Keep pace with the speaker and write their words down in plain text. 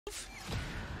move?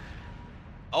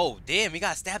 Oh, damn, he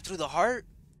got stabbed through the heart?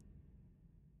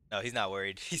 No, he's not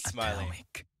worried. He's smiling.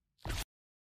 That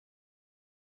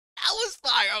was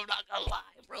fire, I'm not gonna lie,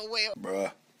 bro. Wait.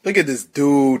 Bruh, look at this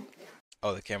dude.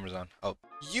 Oh, the camera's on. Oh.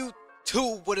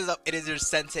 YouTube, what is up? It is your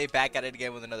sensei back at it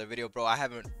again with another video, bro. I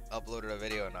haven't uploaded a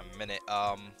video in a minute.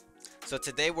 So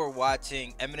today we're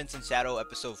watching Eminence and Shadow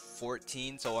episode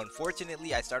 14. So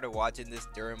unfortunately, I started watching this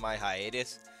during my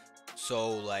hiatus.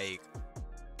 So like,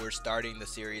 we're starting the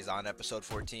series on episode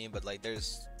 14, but like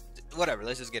there's whatever,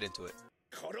 let's just get into it.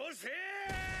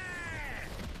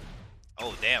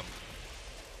 Oh, damn.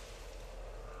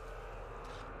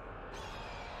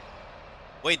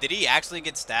 Wait, did he actually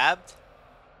get stabbed?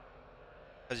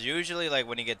 Because usually, like,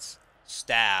 when he gets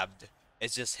stabbed,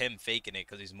 it's just him faking it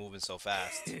because he's moving so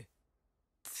fast.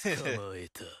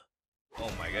 Oh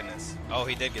my goodness. Oh,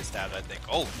 he did get stabbed, I think.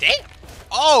 Oh, damn!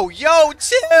 Oh, yo,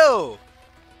 chill!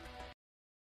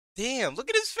 Damn, look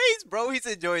at his face, bro. He's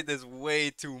enjoying this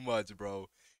way too much, bro.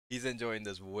 He's enjoying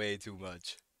this way too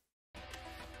much.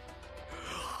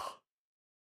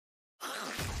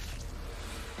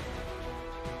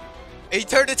 He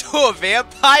turned into a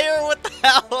vampire? What the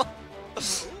hell?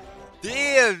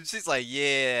 Damn, she's like,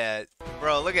 yeah.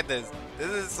 Bro, look at this. This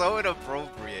is so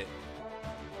inappropriate.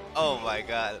 Oh my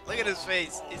god. Look at his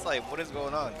face. He's like, what is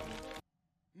going on?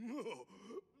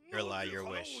 You're alive, your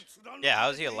wish. Yeah,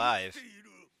 how is he alive?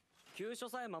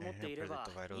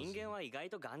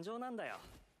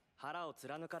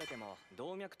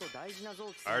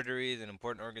 Arteries, an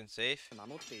important organ safe.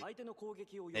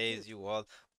 Days you all.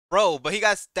 Bro, but he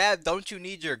got stabbed. Don't you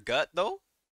need your gut though?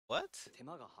 What?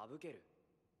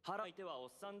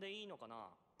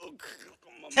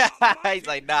 He's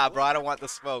like, nah, bro, I don't want the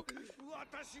smoke.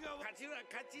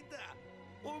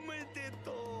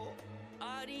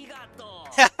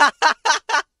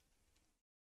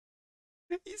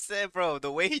 He said, bro,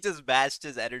 the way he just matched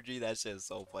his energy, that shit is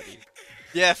so funny.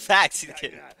 Yeah, facts. He's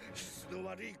kidding.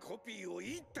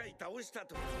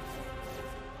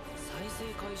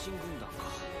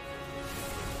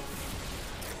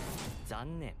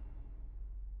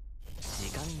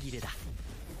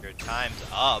 Your time's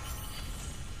up.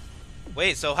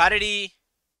 Wait, so how did he...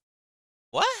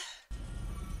 What?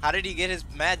 How did he get his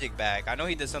magic back? I know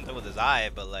he did something with his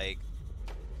eye, but like...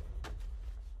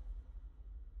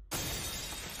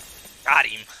 Got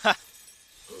him.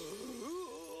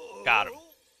 Got him.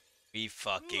 We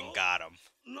fucking got him.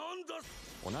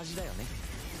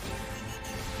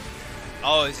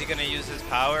 Oh, is he gonna use his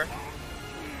power?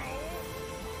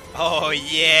 Oh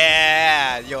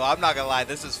yeah! Yo, I'm not gonna lie,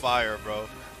 this is fire, bro.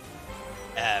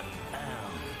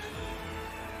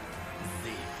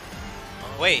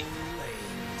 Wait.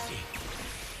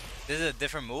 This is a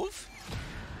different move?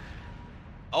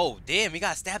 Oh, damn, he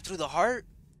got stabbed through the heart?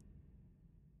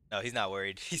 No, he's not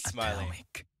worried. He's smiling.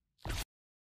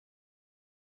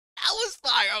 That was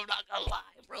fire, I'm not gonna lie,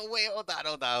 bro. Wait, hold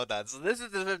on. So this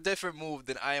is a different move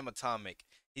than I Am Atomic.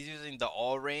 He's using the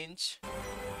all range.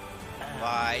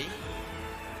 Why?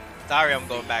 Sorry, I'm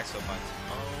going back so much.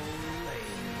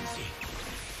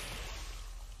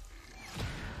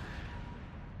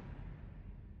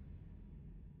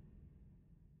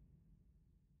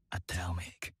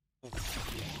 Atomic.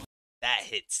 That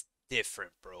hits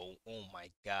different, bro. Oh my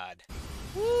god.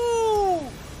 Woo!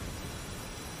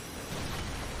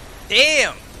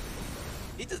 Damn!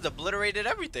 He just obliterated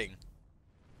everything.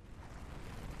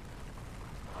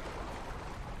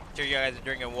 Sure, you guys are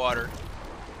drinking water.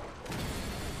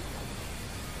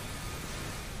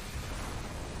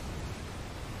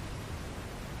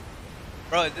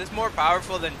 Bro, is this more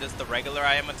powerful than just the regular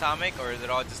I Am Atomic, or is it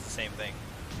all just the same thing?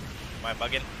 Am I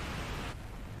bugging?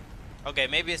 Okay,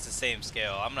 maybe it's the same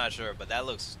scale. I'm not sure, but that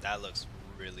looks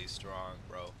really strong,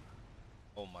 bro.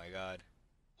 Oh my god.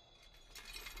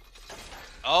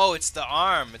 Oh, it's the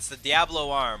arm. It's the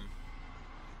Diablo arm.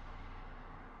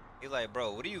 He's like,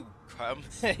 bro, what are you...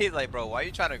 He's like, bro, why are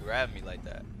you trying to grab me like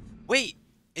that? Wait,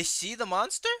 is she the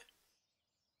monster?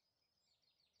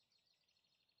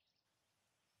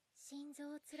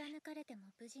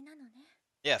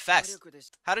 Yeah, facts.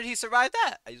 How did he survive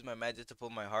that? I used my magic to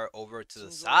pull my heart over to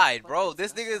the side. Bro,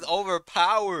 this nigga is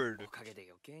overpowered.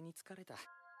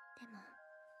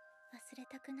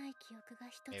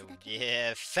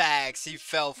 Yeah, facts. He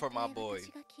fell for my boy.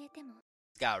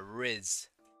 Got Riz.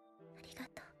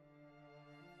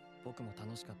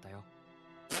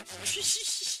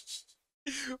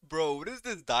 Bro, what is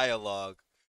this dialogue?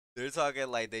 They're talking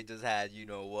like they just had, you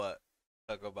know what?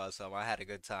 Talk about something. I had a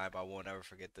good time. I won't ever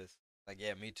forget this. Like,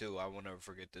 yeah, me too. I won't ever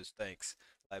forget this. Thanks.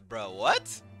 Like, bro,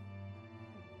 what?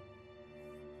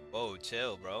 Whoa,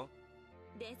 chill, bro.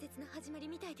 伝説の始まり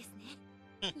みたいですね。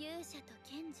勇者と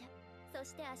賢者、そ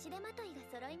して足手まといが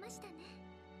揃いましたね。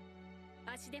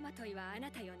足手まといはあ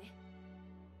なたよね。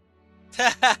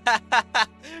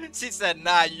She said,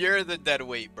 "Nah, you're the dead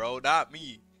weight, bro, not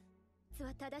me."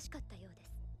 は正しかったようで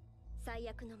す。最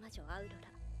悪の魔女アウロラ、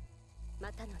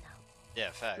またの名を。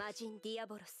Yeah, fact. 魔人ディア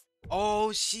ボロス。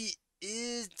Oh, she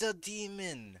is the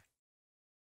demon.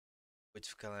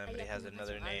 Which calamity has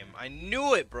another name? I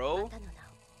knew it, bro.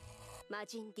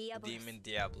 Demon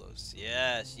Diablos.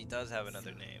 Yeah, she does have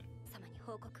another name.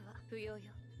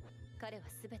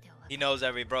 He knows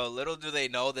every bro. Little do they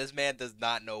know, this man does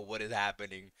not know what is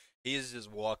happening. He is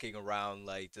just walking around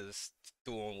like just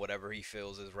doing whatever he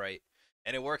feels is right.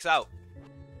 And it works out.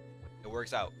 It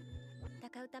works out.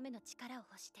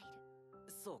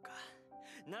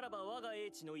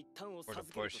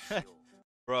 Of course.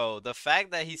 Bro, the fact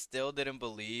that he still didn't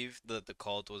believe that the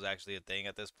cult was actually a thing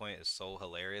at this point is so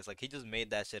hilarious. Like, he just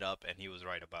made that shit up and he was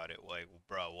right about it. Like,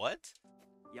 bro, what?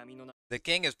 The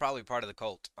king is probably part of the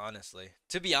cult, honestly.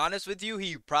 To be honest with you,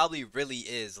 he probably really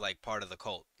is, like, part of the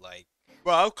cult. Like,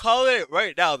 bro, I'm calling it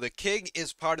right now. The king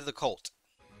is part of the cult.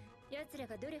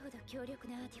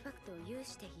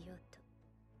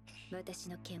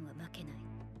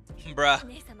 Bruh.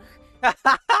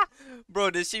 Bro,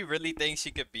 did she really think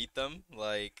she could beat them?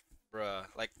 Like, bruh.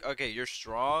 Like, okay, you're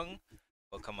strong.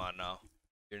 But come on now.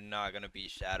 You're not gonna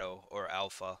beat Shadow or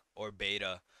Alpha or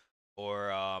Beta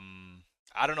or,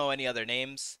 I don't know any other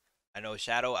names. I know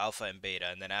Shadow, Alpha, and Beta.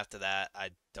 And then after that,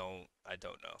 I don't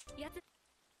know.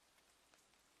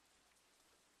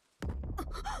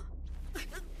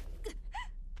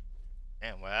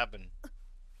 Damn, what happened?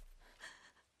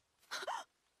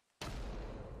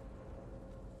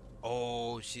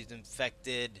 Oh, she's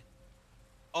infected.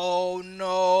 Oh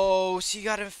no, she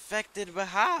got infected, but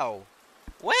how?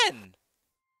 When?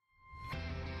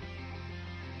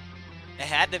 It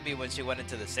had to be when she went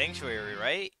into the sanctuary,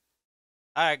 right?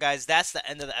 Alright guys, that's the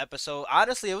end of the episode.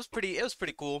 Honestly, it was pretty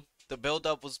cool. The build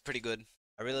up was pretty good.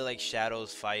 I really like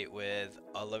Shadow's fight with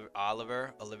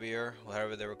Olivier,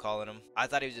 whatever they were calling him. I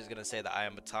thought he was just gonna say that I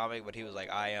am atomic, but he was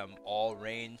like, I am all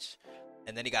range.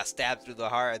 And then he got stabbed through the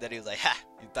heart, and then he was like, ha,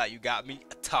 you thought you got me?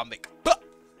 Atomic.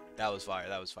 That was fire,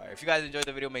 that was fire. If you guys enjoyed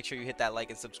the video, make sure you hit that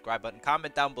like and subscribe button.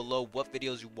 Comment down below what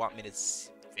videos you want me to see.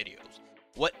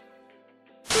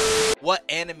 What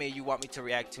anime you want me to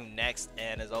react to next.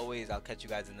 And as always, I'll catch you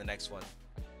guys in the next one.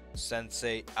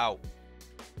 Sensei out.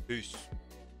 Peace.